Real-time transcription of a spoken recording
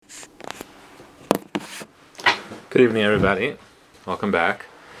Good evening, everybody. Welcome back.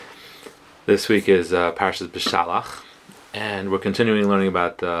 This week is Parshas B'Shalach, and we're continuing learning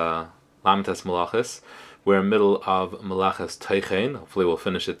about Lamites Malachas. We're in the middle of Malachas Teichen. Hopefully we'll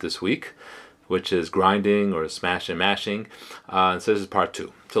finish it this week, which is grinding or smashing and mashing. So this is part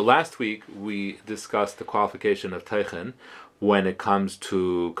 2. So last week we discussed the qualification of Teichen when it comes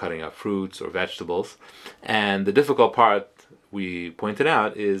to cutting up fruits or vegetables. And the difficult part we pointed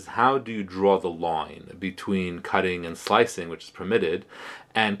out is how do you draw the line between cutting and slicing, which is permitted,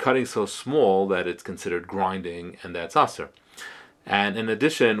 and cutting so small that it's considered grinding and that's aser. And in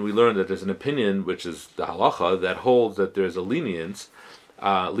addition, we learned that there's an opinion, which is the halacha, that holds that there's a leniency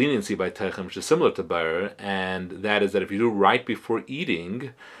by Teichen, which is similar to Bayer, and that is that if you do right before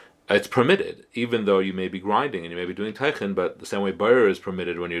eating, it's permitted, even though you may be grinding and you may be doing Teichen, but the same way Bayer is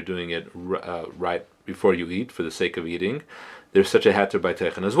permitted when you're doing it right before you eat for the sake of eating, there's such a heter by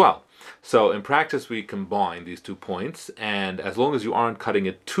Teichen as well. So in practice, we combine these 2 points, and as long as you aren't cutting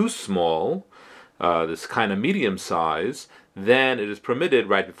it too small, this kind of medium size, then it is permitted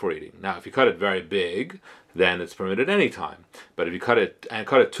right before eating. Now, if you cut it very big, then it's permitted any time. But if you cut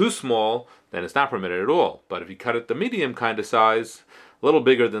it too small, then it's not permitted at all. But if you cut it the medium kind of size, a little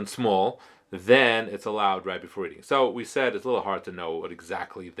bigger than small, then it's allowed right before eating. So we said it's a little hard to know what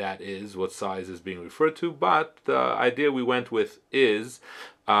exactly that is, what size is being referred to, but the idea we went with is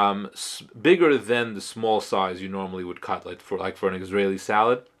bigger than the small size you normally would cut, like for an Israeli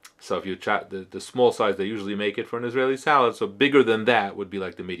salad. So if you chat the small size they usually make it for an Israeli salad, so bigger than that would be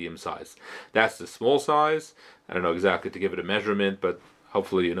like the medium size. That's the small size. I don't know exactly to give it a measurement, but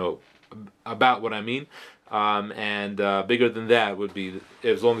hopefully you know about what I mean. And bigger than that would be,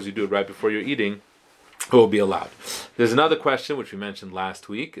 as long as you do it right before you're eating, it will be allowed. There's another question which we mentioned last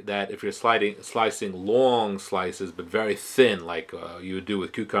week, that if you're slicing long slices but very thin, like you would do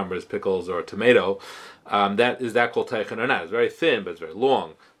with cucumbers, pickles, or a tomato, that called teichen or not? It's very thin but it's very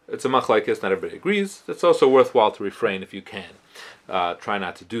long. It's a machlokes, not everybody agrees. It's also worthwhile to refrain if you can. Try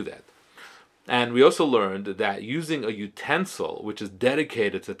not to do that. And we also learned that using a utensil which is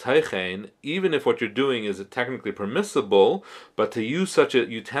dedicated to teichen, even if what you're doing is technically permissible, but to use such a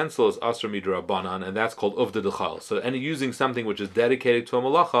utensil is asr midrabanan, and that's called uvda d'chal. So using something which is dedicated to a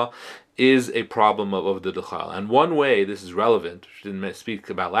malacha is a problem of uvda d'chal. And one way this is relevant, which we didn't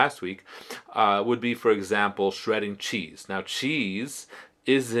speak about last week, would be, for example, shredding cheese. Now, cheese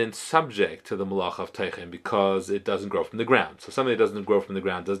isn't subject to the malach of teichen because it doesn't grow from the ground. So something that doesn't grow from the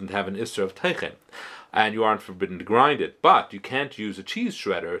ground doesn't have an isser of teichen, and you aren't forbidden to grind it. But you can't use a cheese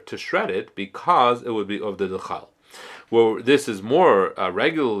shredder to shred it because it would be of the d'chal. Well, this is more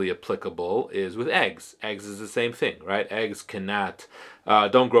regularly applicable is with eggs. Eggs is the same thing, right? Eggs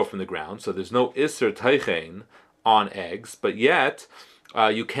don't grow from the ground, so there's no isser teichen on eggs, but yet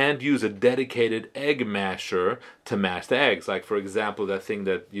you can't use a dedicated egg masher to mash the eggs. Like, for example, that thing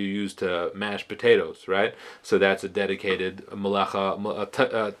that you use to mash potatoes, right? So that's a dedicated malacha,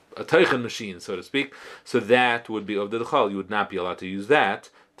 a teichen machine, so to speak. So that would be of the d'chal. You would not be allowed to use that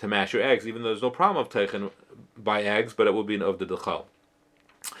to mash your eggs, even though there's no problem of teichen by eggs, but it would be an of the d'chal.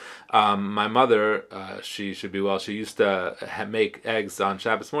 My mother, she should be well. She used to make eggs on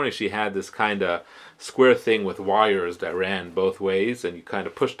Shabbos morning. She had this kind of square thing with wires that ran both ways, and you kind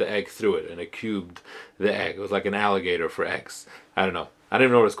of pushed the egg through it, and it cubed the egg. It was like an alligator for eggs. I don't know. I don't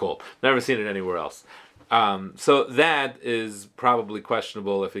even know what it's called. Never seen it anywhere else. So that is probably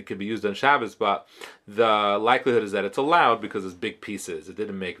questionable if it could be used on Shabbos, but the likelihood is that it's allowed because it's big pieces. It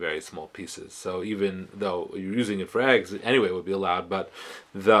didn't make very small pieces. So even though you're using it for eggs, anyway, it would be allowed, but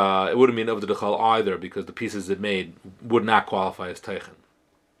it wouldn't be an of the d'chal either because the pieces it made would not qualify as teichen.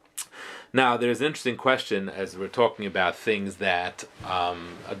 Now, there's an interesting question as we're talking about things that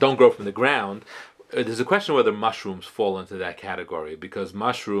don't grow from the ground. There's a question whether mushrooms fall into that category, because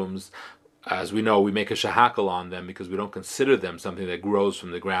mushrooms, as we know, we make a shahakal on them because we don't consider them something that grows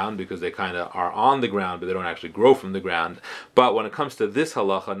from the ground, because they kind of are on the ground, but they don't actually grow from the ground. But when it comes to this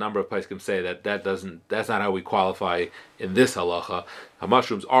halacha, a number of poskim say that's not how we qualify in this halacha.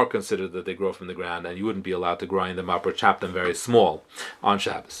 Mushrooms are considered that they grow from the ground, and you wouldn't be allowed to grind them up or chop them very small on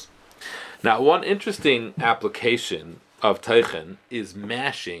Shabbos. Now, one interesting application of teichen is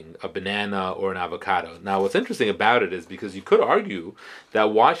mashing a banana or an avocado. Now, what's interesting about it is because you could argue that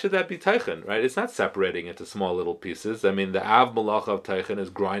why should that be teichen, right? It's not separating into small little pieces. I mean, the av malacha of teichen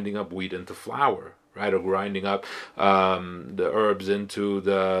is grinding up wheat into flour, right? Or grinding up the herbs into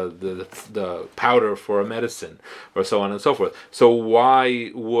the powder for a medicine, or so on and so forth. So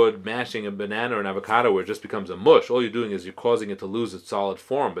why would mashing a banana or an avocado, where it just becomes a mush, all you're doing is you're causing it to lose its solid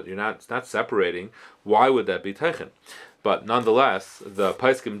form, but it's not separating. Why would that be teichen? But nonetheless, the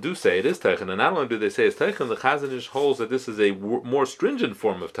Paiskim do say it is Teichen, and not only do they say it's Teichen, the Chazon Ish holds that this is a more stringent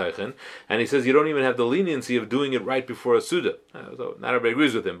form of Teichen, and he says you don't even have the leniency of doing it right before a Suda. So not everybody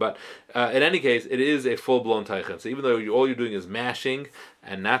agrees with him, but in any case, it is a full-blown Teichen. So even though all you're doing is mashing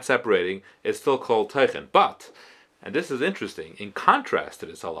and not separating, it's still called Teichen. But, and this is interesting, in contrast to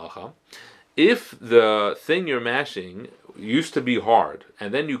this halacha, if the thing you're mashing used to be hard,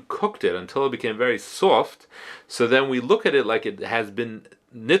 and then you cooked it until it became very soft, so then we look at it like it has been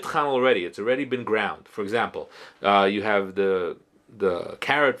nitchan already, it's already been ground. For example, you have the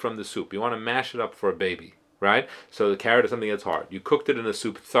carrot from the soup, you want to mash it up for a baby, right? So the carrot is something that's hard. You cooked it in the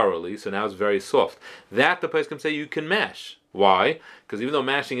soup thoroughly, so now it's very soft. That the place can say you can mash. Why? Because even though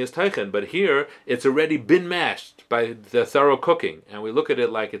mashing is teichen, but here it's already been mashed by the thorough cooking, and we look at it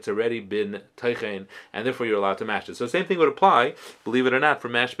like it's already been teichen, and therefore you're allowed to mash it. So the same thing would apply, believe it or not, for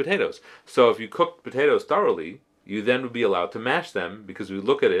mashed potatoes. So if you cook potatoes thoroughly, you then would be allowed to mash them because we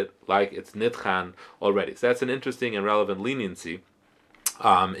look at it like it's nitchan already. So that's an interesting and relevant leniency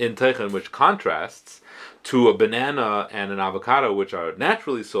in teichen, which contrasts to a banana and an avocado, which are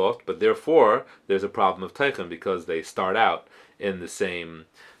naturally soft, but therefore there's a problem of teichen because they start out in the same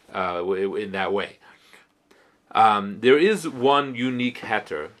in that way. There is one unique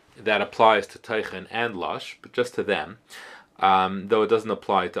heter that applies to teichen and lush, but just to them, though it doesn't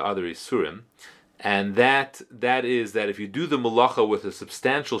apply to other isurim. And that is that if you do the malacha with a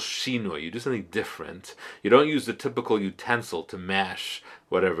substantial shinui, you do something different, you don't use the typical utensil to mash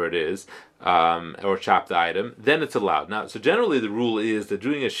whatever it is, or chop the item, then it's allowed. Now, so generally the rule is that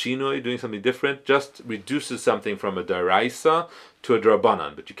doing a shinui, doing something different, just reduces something from a daraisa to a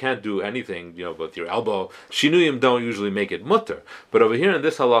drabanan, but you can't do anything, with your elbow. Shinuyim don't usually make it mutter, but over here in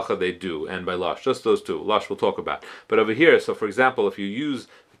this halacha they do, and by lush, just those two. Lush we'll talk about. But over here, so for example, if you use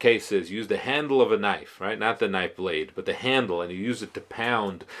the handle of a knife, right? Not the knife blade, but the handle, and you use it to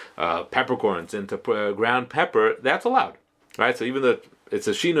pound peppercorns into ground pepper, that's allowed, right? So even though it's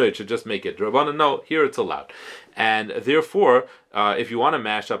a shino, it should just make it drabanan. No, here it's allowed. And therefore, if you want to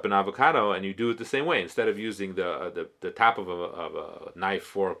mash up an avocado and you do it the same way, instead of using the top of a knife,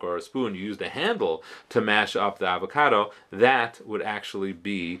 fork, or a spoon, you use the handle to mash up the avocado, that would actually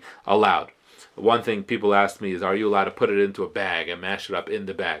be allowed. One thing people ask me is, are you allowed to put it into a bag and mash it up in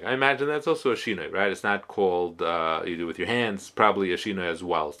the bag? I imagine that's also a shinoi, right? It's not called, you do it with your hands, probably a shinoi as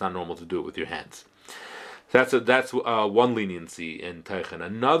well. It's not normal to do it with your hands. That's one leniency in teichen.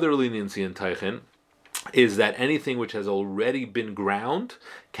 Another leniency in teichen is that anything which has already been ground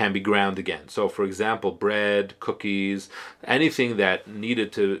can be ground again. So, for example, bread, cookies, anything that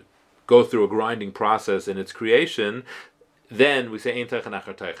needed to go through a grinding process in its creation, then we say ein teichen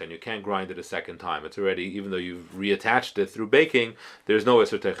achar teichen. You can't grind it a second time. It's already, even though you've reattached it through baking, there's no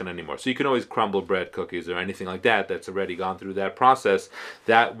iser teichen anymore. So you can always crumble bread, cookies, or anything like that that's already gone through that process.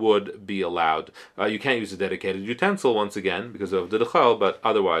 That would be allowed. You can't use a dedicated utensil once again because of the dechel, but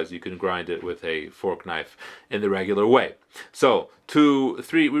otherwise you can grind it with a fork knife in the regular way. So 2,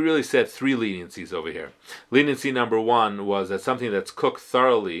 3, we really said 3 leniencies over here. Leniency number 1 was that something that's cooked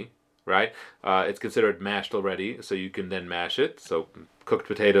thoroughly, right? It's considered mashed already, so you can then mash it. So cooked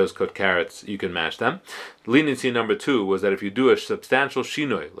potatoes, cooked carrots, you can mash them. Leniency number 2 was that if you do a substantial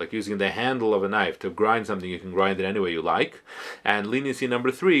shinoi, like using the handle of a knife to grind something, you can grind it any way you like. And leniency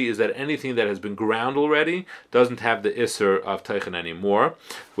number 3 is that anything that has been ground already doesn't have the isser of teichen anymore,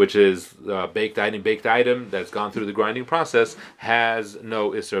 which is baked item that's gone through the grinding process has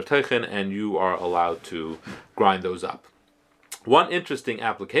no isser of teichen, and you are allowed to grind those up. One interesting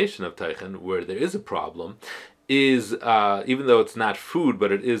application of teichen where there is a problem is, even though it's not food,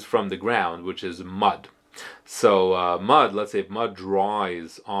 but it is from the ground, which is mud. So mud, let's say if mud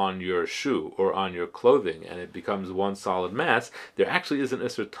dries on your shoe or on your clothing and it becomes one solid mass, there actually is an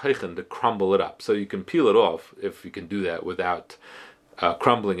isser teichen to crumble it up. So you can peel it off if you can do that without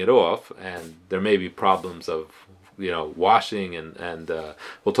crumbling it off, and there may be problems of washing, and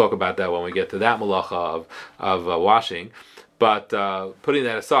we'll talk about that when we get to that malacha of washing. But putting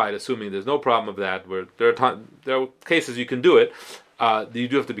that aside, assuming there's no problem of that, where there are cases you can do it, you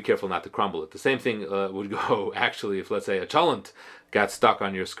do have to be careful not to crumble it. The same thing would go actually if, let's say, a cholent got stuck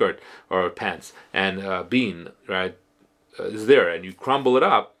on your skirt or pants, and bean, right, is there, and you crumble it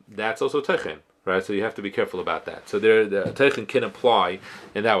up. That's also teichen, right? So you have to be careful about that. So the teichin can apply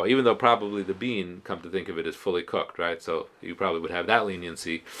in that way, even though probably the bean, come to think of it, is fully cooked, right? So you probably would have that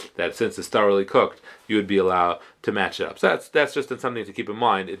leniency that since it's thoroughly cooked, you would be allowed to match it up. So that's just something to keep in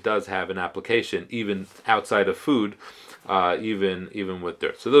mind. It does have an application even outside of food, even with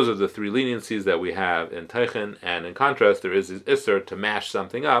dirt. So those are the three leniencies that we have in teichin, and in contrast, there is isser to mash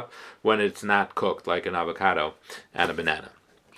something up when it's not cooked, like an avocado and a banana.